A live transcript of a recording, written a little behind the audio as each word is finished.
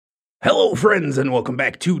Hello friends and welcome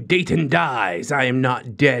back to Dayton Dies. I am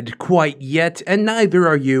not dead quite yet, and neither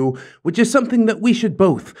are you, which is something that we should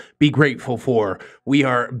both be grateful for. We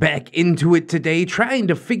are back into it today, trying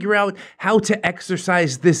to figure out how to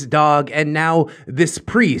exorcise this dog and now this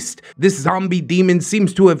priest. This zombie demon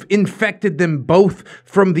seems to have infected them both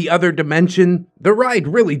from the other dimension. The ride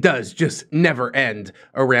really does just never end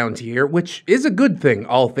around here, which is a good thing,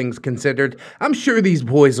 all things considered. I'm sure these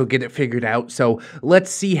boys will get it figured out, so let's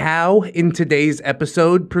see how in today's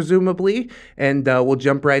episode, presumably, and we'll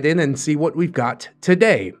jump right in and see what we've got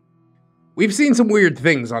today. We've seen some weird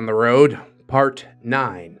things on the road, Part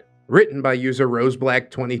 9, written by user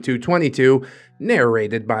RoseBlack2222,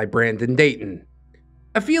 narrated by Brandon Dayton.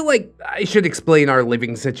 I feel like I should explain our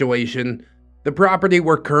living situation. The property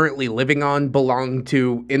we're currently living on belonged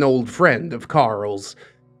to an old friend of Carl's.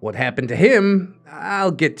 What happened to him,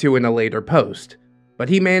 I'll get to in a later post. But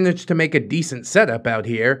he managed to make a decent setup out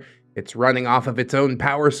here. It's running off of its own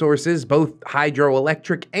power sources, both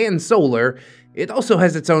hydroelectric and solar. It also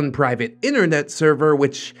has its own private internet server,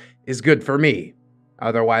 which is good for me.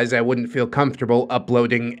 Otherwise, I wouldn't feel comfortable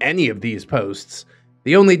uploading any of these posts.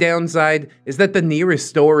 The only downside is that the nearest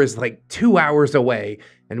store is like 2 hours away,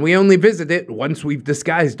 and we only visit it once we've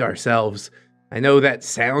disguised ourselves. I know that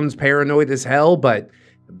sounds paranoid as hell, but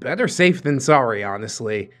better safe than sorry,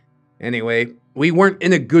 honestly. Anyway, we weren't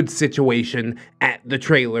in a good situation at the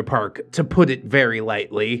trailer park, to put it very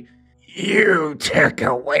lightly. "You took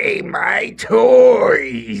away my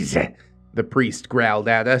toys," the priest growled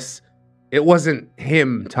at us. It wasn't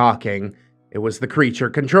him talking, it was the creature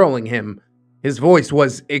controlling him. His voice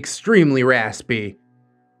was extremely raspy.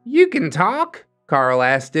 "You can talk?" Carl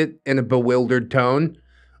asked it in a bewildered tone.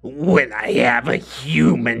 "When I have a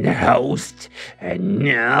human host, and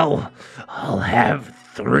now I'll have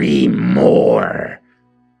 3 more.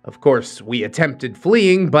 Of course, we attempted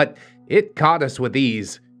fleeing, but it caught us with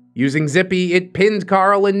ease. Using Zippy, it pinned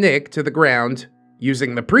Carl and Nick to the ground.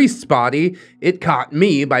 Using the priest's body, it caught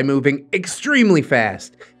me by moving extremely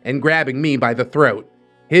fast and grabbing me by the throat.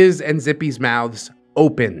 His and Zippy's mouths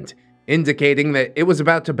opened, indicating that it was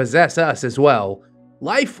about to possess us as well.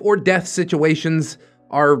 Life or death situations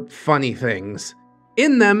are funny things.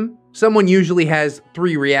 In them, someone usually has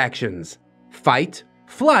 3 reactions: fight,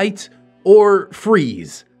 flight, or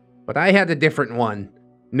freeze. But I had a different one: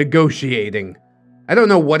 negotiating. I don't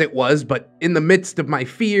know what it was, but in the midst of my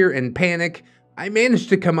fear and panic, I managed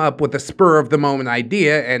to come up with a spur-of-the-moment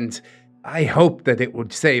idea, and I hoped that it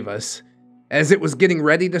would save us. As it was getting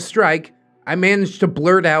ready to strike, I managed to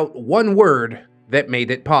blurt out one word that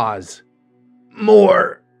made it pause.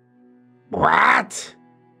 "More." "What?"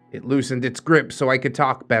 It loosened its grip so I could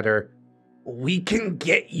talk better. "We can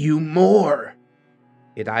get you more."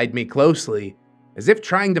 It eyed me closely, as if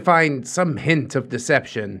trying to find some hint of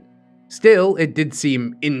deception. Still, it did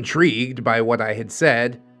seem intrigued by what I had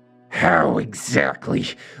said. "How exactly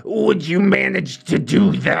would you manage to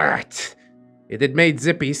do that?" It had made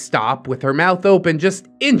Zippy stop with her mouth open just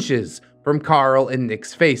inches from Carl and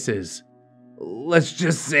Nick's faces. "Let's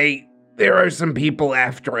just say there are some people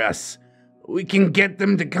after us. We can get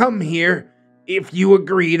them to come here if you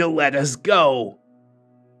agree to let us go."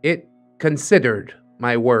 It considered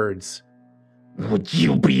my words. "Would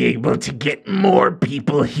you be able to get more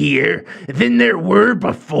people here than there were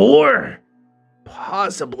before?"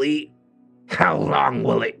 "Possibly." "How long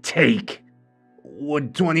will it take?"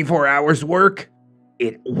 "Would 24 hours work?"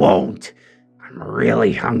 "It won't. I'm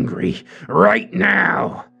really hungry right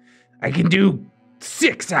now. I can do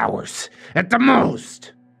 6 hours at the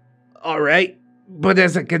most." "All right, but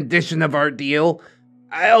as a condition of our deal,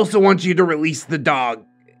 I also want you to release the dog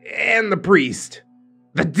and the priest."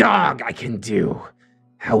 "The dog I can do.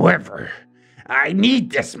 However, I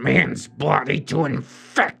need this man's body to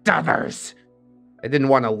infect others." I didn't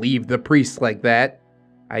want to leave the priest like that.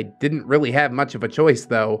 I didn't really have much of a choice,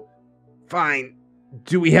 though. "Fine.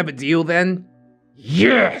 Do we have a deal then?"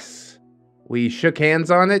 "Yes." We shook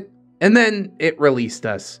hands on it, and then it released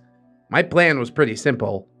us. My plan was pretty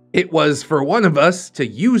simple. It was for one of us to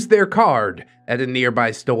use their card at a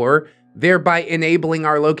nearby store, thereby enabling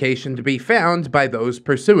our location to be found by those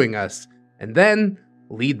pursuing us, and then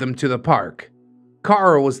lead them to the park.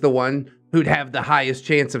 Carl was the one who'd have the highest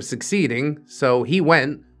chance of succeeding, so he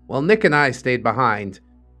went, while Nick and I stayed behind.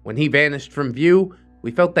 When he vanished from view,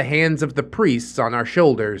 we felt the hands of the priests on our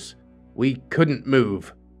shoulders. We couldn't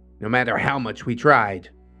move, no matter how much we tried.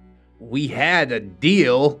 "We had a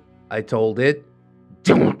deal," I told it.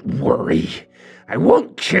 "Don't worry, I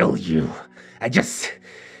won't kill you. I just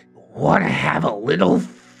want to have a little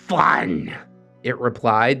fun," it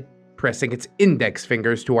replied, pressing its index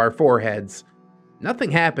fingers to our foreheads.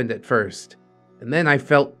 Nothing happened at first, and then I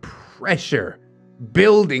felt pressure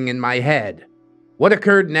building in my head. What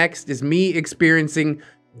occurred next is me experiencing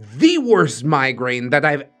the worst migraine that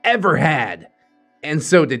I've ever had, and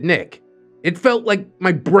so did Nick. It felt like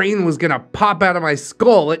my brain was gonna pop out of my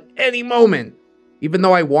skull at any moment. Even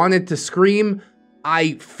though I wanted to scream,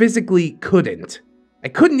 I physically couldn't. I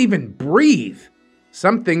couldn't even breathe.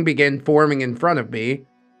 Something began forming in front of me.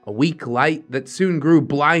 A weak light that soon grew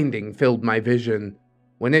blinding filled my vision.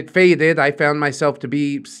 When it faded, I found myself to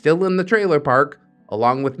be still in the trailer park,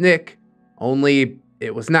 along with Nick, only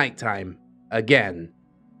it was nighttime, again.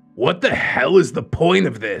 "What the hell is the point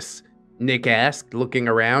of this?" Nick asked, looking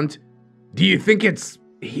around. "Do you think it's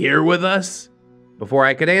here with us?" Before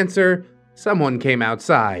I could answer, someone came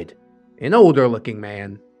outside. An older-looking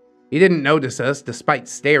man. He didn't notice us despite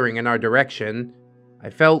staring in our direction. I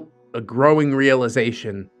felt a growing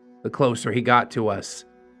realization the closer he got to us.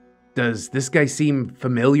 "Does this guy seem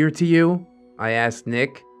familiar to you?" I asked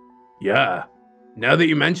Nick. "Yeah. Now that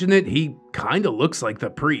you mention it, he kinda looks like the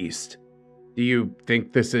priest." "Do you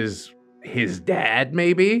think this is his dad,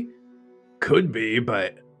 maybe?" "Could be,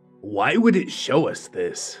 but why would it show us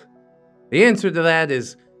this?" The answer to that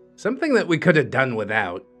is something that we could have done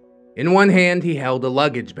without. In one hand, he held a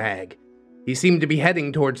luggage bag. He seemed to be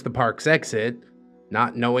heading towards the park's exit.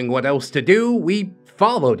 Not knowing what else to do, we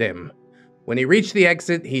followed him. When he reached the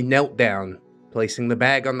exit, he knelt down, placing the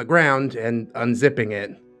bag on the ground and unzipping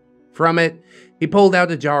it. From it, he pulled out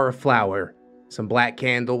a jar of flour, some black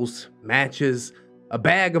candles, matches, a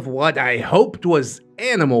bag of what I hoped was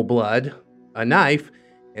animal blood, a knife,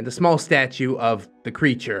 and a small statue of the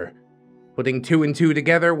creature. Putting two and two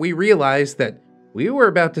together, we realized that we were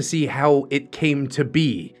about to see how it came to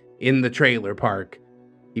be in the trailer park.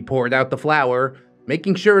 He poured out the flour,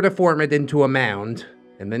 making sure to form it into a mound,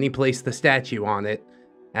 and then he placed the statue on it.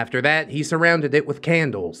 After that, he surrounded it with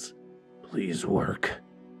candles. "Please work,"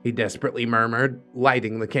 he desperately murmured,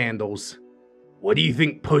 lighting the candles. "What do you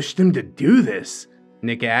think pushed him to do this?"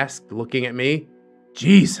 Nick asked, looking at me.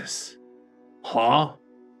 "Jesus." "Huh?"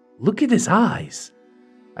 "Look at his eyes."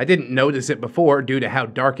 I didn't notice it before due to how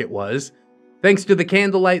dark it was. Thanks to the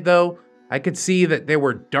candlelight, though, I could see that there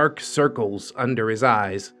were dark circles under his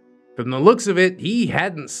eyes. From the looks of it, he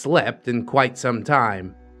hadn't slept in quite some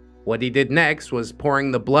time. What he did next was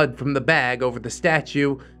pouring the blood from the bag over the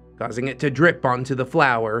statue, causing it to drip onto the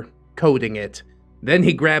flour, coating it. Then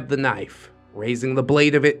he grabbed the knife, raising the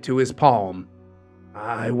blade of it to his palm.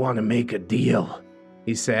 "I want to make a deal,"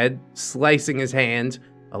 he said, slicing his hand,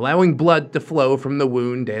 allowing blood to flow from the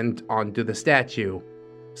wound and onto the statue.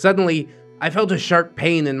 Suddenly, I felt a sharp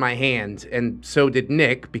pain in my hand, and so did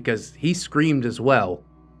Nick because he screamed as well.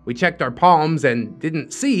 We checked our palms and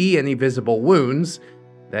didn't see any visible wounds.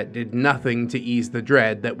 That did nothing to ease the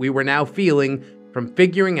dread that we were now feeling from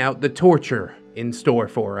figuring out the torture in store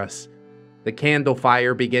for us. The candle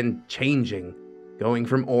fire began changing, going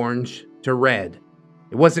from orange to red.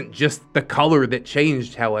 It wasn't just the color that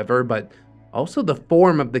changed, however, but also the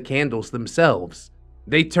form of the candles themselves.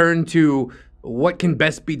 They turned to what can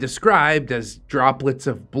best be described as droplets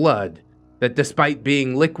of blood that, despite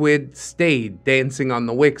being liquid, stayed dancing on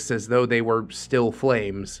the wicks as though they were still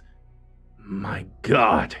flames. "My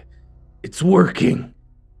God, it's working."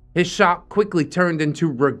 His shock quickly turned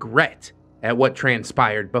into regret at what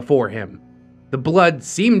transpired before him. The blood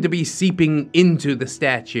seemed to be seeping into the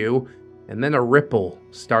statue, and then a ripple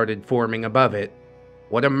started forming above it.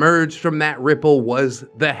 What emerged from that ripple was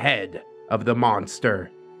the head of the monster.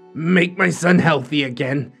 "Make my son healthy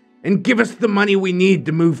again, and give us the money we need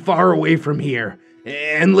to move far away from here,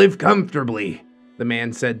 and live comfortably," the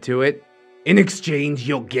man said to it. "In exchange,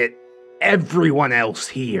 you'll get everyone else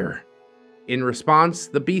here." In response,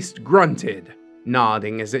 the beast grunted,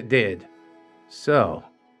 nodding as it did. "So,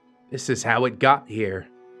 this is how it got here,"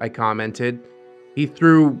 I commented. "He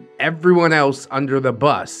threw everyone else under the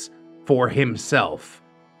bus for himself."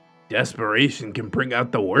 "Desperation can bring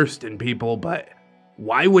out the worst in people, but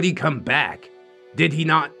why would he come back? Did he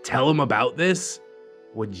not tell him about this?"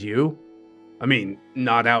 "Would you?" "I mean,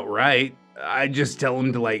 not outright. I'd just tell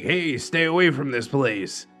him to hey, stay away from this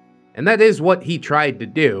place." And that is what he tried to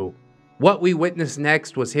do. What we witnessed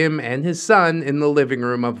next was him and his son in the living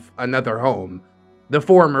room of another home. The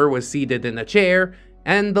former was seated in a chair,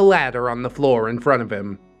 and the latter on the floor in front of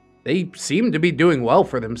him. They seemed to be doing well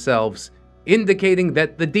for themselves, indicating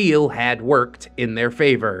that the deal had worked in their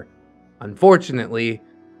favor. Unfortunately,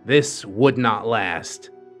 this would not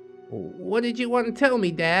last. "What did you want to tell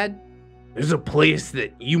me, Dad?" "There's a place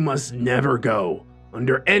that you must never go,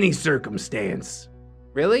 under any circumstance."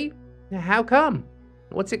 "Really? How come?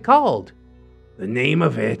 What's it called?" "The name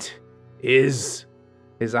of it is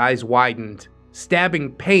His eyes widened.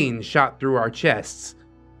 Stabbing pain shot through our chests.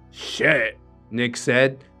 "Shit," Nick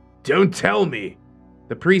said. "Don't tell me."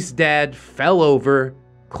 The priest's dad fell over,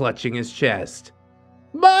 clutching his chest.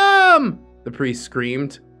 "Mom!" the priest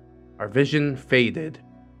screamed. Our vision faded.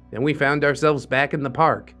 Then we found ourselves back in the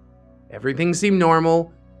park. Everything seemed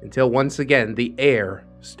normal until once again the air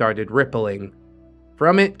started rippling.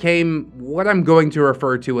 From it came what I'm going to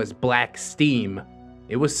refer to as black steam.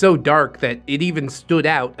 It was so dark that it even stood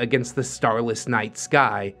out against the starless night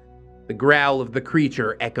sky. The growl of the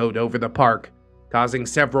creature echoed over the park, causing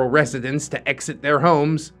several residents to exit their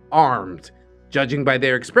homes armed. Judging by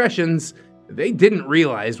their expressions, they didn't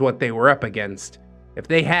realize what they were up against. If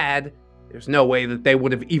they had, there's no way that they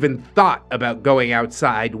would have even thought about going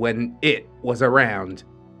outside when it was around.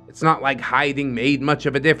 It's not like hiding made much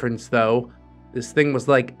of a difference, though. This thing was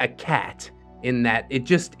like a cat, in that it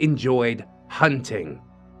just enjoyed hunting.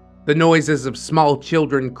 The noises of small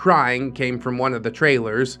children crying came from one of the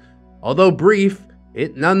trailers. Although brief,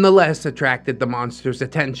 it nonetheless attracted the monster's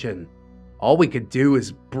attention. All we could do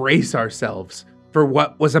is brace ourselves for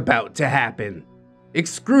what was about to happen.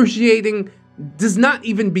 Excruciating does not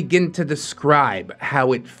even begin to describe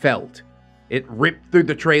how it felt. It ripped through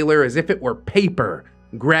the trailer as if it were paper,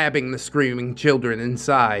 grabbing the screaming children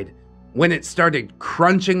inside. When it started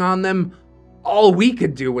crunching on them, all we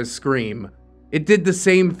could do was scream. It did the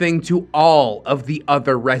same thing to all of the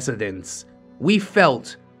other residents. We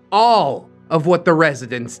felt all of what the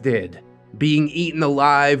residents did. Being eaten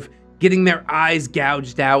alive, getting their eyes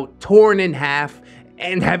gouged out, torn in half,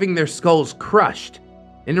 and having their skulls crushed.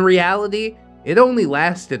 In reality, it only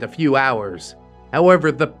lasted a few hours.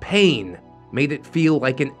 However, the pain made it feel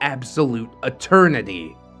like an absolute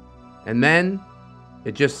eternity. And then,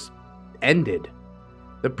 it just ended.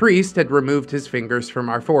 The priest had removed his fingers from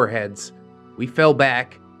our foreheads. We fell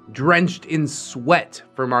back, drenched in sweat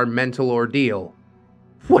from our mental ordeal.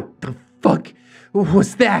 "What the fuck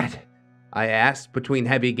was that?" I asked between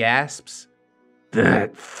heavy gasps.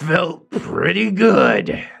 "That felt pretty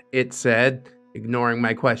good," it said, ignoring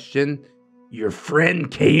my question. "Your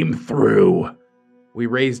friend came through." We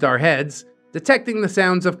raised our heads, detecting the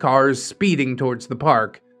sounds of cars speeding towards the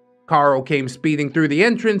park. Carl came speeding through the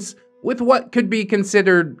entrance with what could be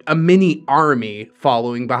considered a mini army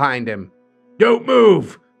following behind him. "Don't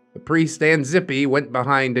move!" The priest and Zippy went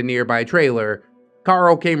behind a nearby trailer.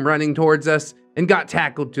 Carl came running towards us and got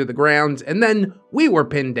tackled to the ground, and then we were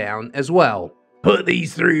pinned down as well. "Put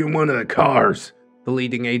these three in one of the cars," the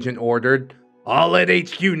leading agent ordered. "I'll let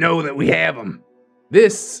HQ know that we have them."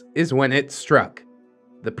 This is when it struck.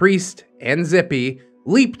 The priest and Zippy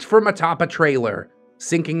leaped from atop a trailer,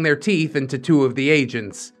 sinking their teeth into two of the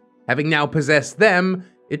agents. Having now possessed them,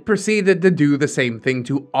 it proceeded to do the same thing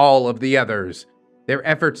to all of the others. Their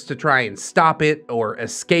efforts to try and stop it or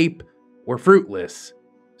escape were fruitless.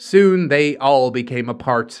 Soon they all became a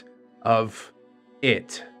part of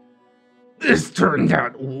it. "This turned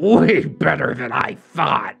out way better than I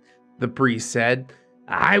thought," the priest said.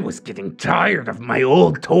 "I was getting tired of my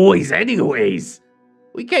old toys anyways."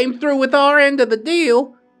 "We came through with our end of the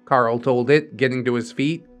deal," Carl told it, getting to his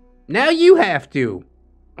feet. "Now you have to."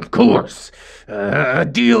 "Of course. A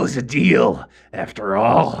deal is a deal, after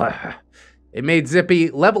all." It made Zippy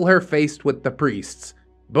level her face with the priests.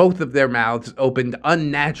 Both of their mouths opened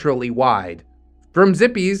unnaturally wide. From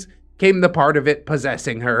Zippy's came the part of it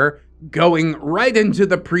possessing her, going right into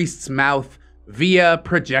the priest's mouth via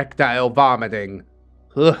projectile vomiting.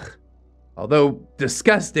 Ugh. Although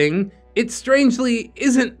disgusting, it strangely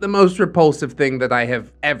isn't the most repulsive thing that I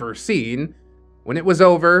have ever seen. When it was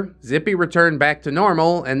over, Zippy returned back to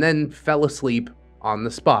normal and then fell asleep on the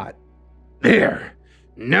spot. "There,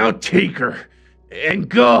 now take her and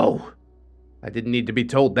go." I didn't need to be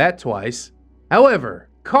told that twice. However,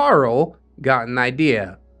 Carl got an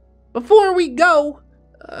idea. "Before we go,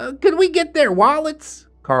 could we get their wallets?"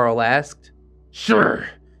 Carl asked. "Sure.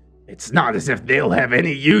 It's not as if they'll have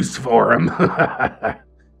any use for them."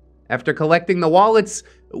 After collecting the wallets,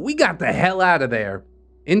 we got the hell out of there.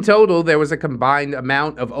 In total, there was a combined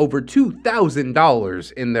amount of over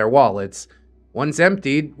 $2,000 in their wallets. Once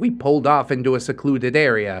emptied, we pulled off into a secluded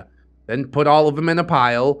area, then put all of them in a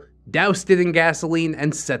pile, doused it in gasoline,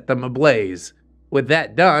 and set them ablaze. With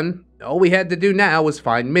that done, all we had to do now was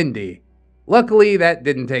find Mindy. Luckily, that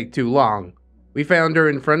didn't take too long. We found her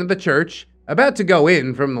in front of the church, about to go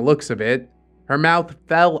in from the looks of it. Her mouth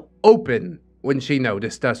fell open when she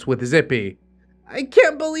noticed us with Zippy. "I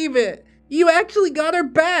can't believe it! You actually got her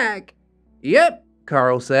back!" "Yep,"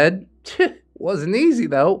 Carl said. "Wasn't easy,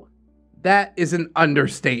 though." That is an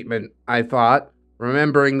understatement, I thought,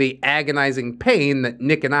 remembering the agonizing pain that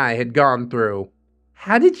Nick and I had gone through.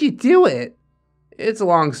 How did you do it? It's a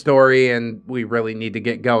long story, and we really need to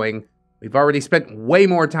get going. We've already spent way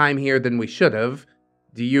more time here than we should have.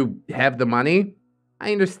 Do you have the money?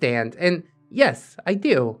 I understand, and yes, I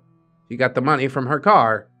do. She got the money from her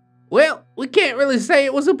car. Well, we can't really say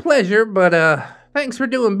it was a pleasure, but thanks for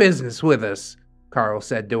doing business with us, Carl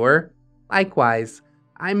said to her. Likewise,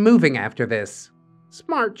 I'm moving after this.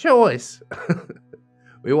 Smart choice.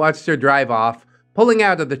 We watched her drive off, pulling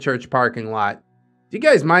out of the church parking lot. Do you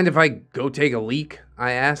guys mind if I go take a leak?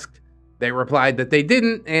 I asked. They replied that they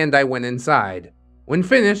didn't, and I went inside. When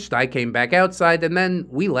finished, I came back outside, and then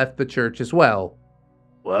we left the church as well.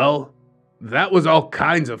 Well, that was all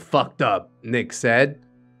kinds of fucked up, Nick said.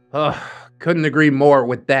 Ugh, couldn't agree more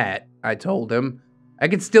with that, I told him. I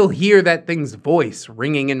could still hear that thing's voice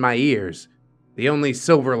ringing in my ears. The only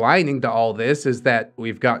silver lining to all this is that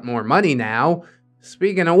we've got more money now.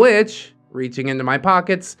 Speaking of which, reaching into my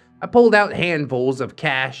pockets, I pulled out handfuls of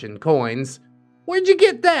cash and coins. Where'd you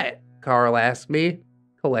get that? Carl asked me.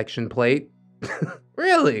 Collection plate.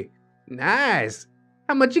 Really? Nice.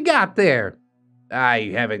 How much you got there?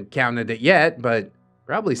 I haven't counted it yet, but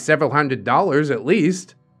probably several $100s at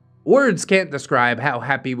least. Words can't describe how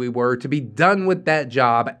happy we were to be done with that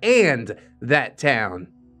job and that town.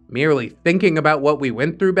 Merely thinking about what we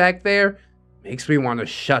went through back there makes me want to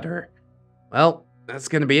shudder. Well, that's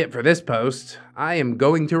going to be it for this post. I am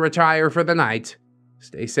going to retire for the night.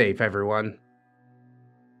 Stay safe, everyone.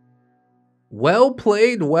 Well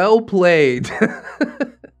played, well played.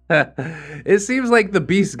 It seems like the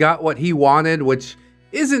beast got what he wanted, which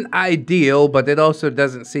isn't ideal, but it also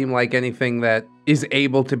doesn't seem like anything that is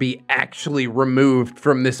able to be actually removed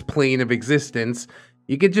from this plane of existence.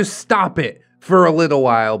 You could just stop it for a little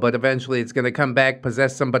while, but eventually it's going to come back,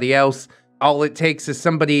 possess somebody else. All it takes is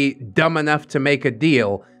somebody dumb enough to make a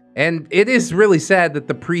deal. And it is really sad that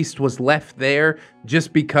the priest was left there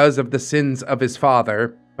just because of the sins of his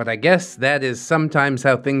father. But I guess that is sometimes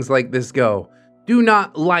how things like this go. Do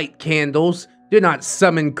not light candles. Do not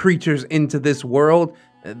summon creatures into this world.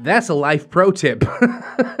 That's a life pro tip.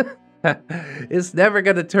 It's never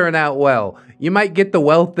going to turn out well. You might get the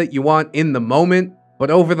wealth that you want in the moment, but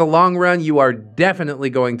over the long run, you are definitely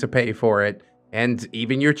going to pay for it. And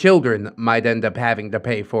even your children might end up having to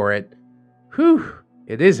pay for it. Whew,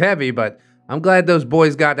 it is heavy, but I'm glad those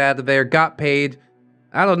boys got out of there, got paid.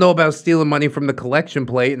 I don't know about stealing money from the collection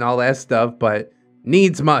plate and all that stuff, but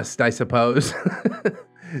needs must, I suppose.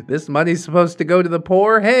 This money's supposed to go to the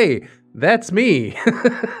poor? Hey, that's me.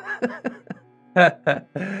 I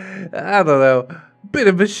don't know. Bit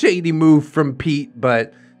of a shady move from Pete,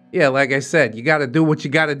 but yeah, like I said, you gotta do what you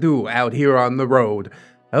gotta do out here on the road.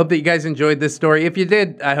 I hope that you guys enjoyed this story. If you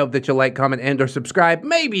did, I hope that you'll like, comment, and or subscribe.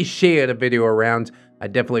 Maybe share the video around. I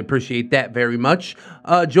definitely appreciate that very much.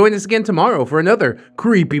 Join us again tomorrow for another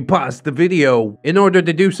Creepypasta video. In order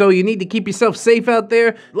to do so, you need to keep yourself safe out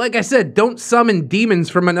there. Like I said, don't summon demons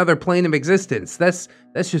from another plane of existence. That's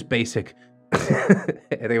just basic.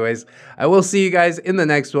 Anyways, I will see you guys in the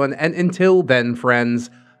next one. And until then, friends,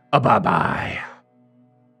 bye-bye.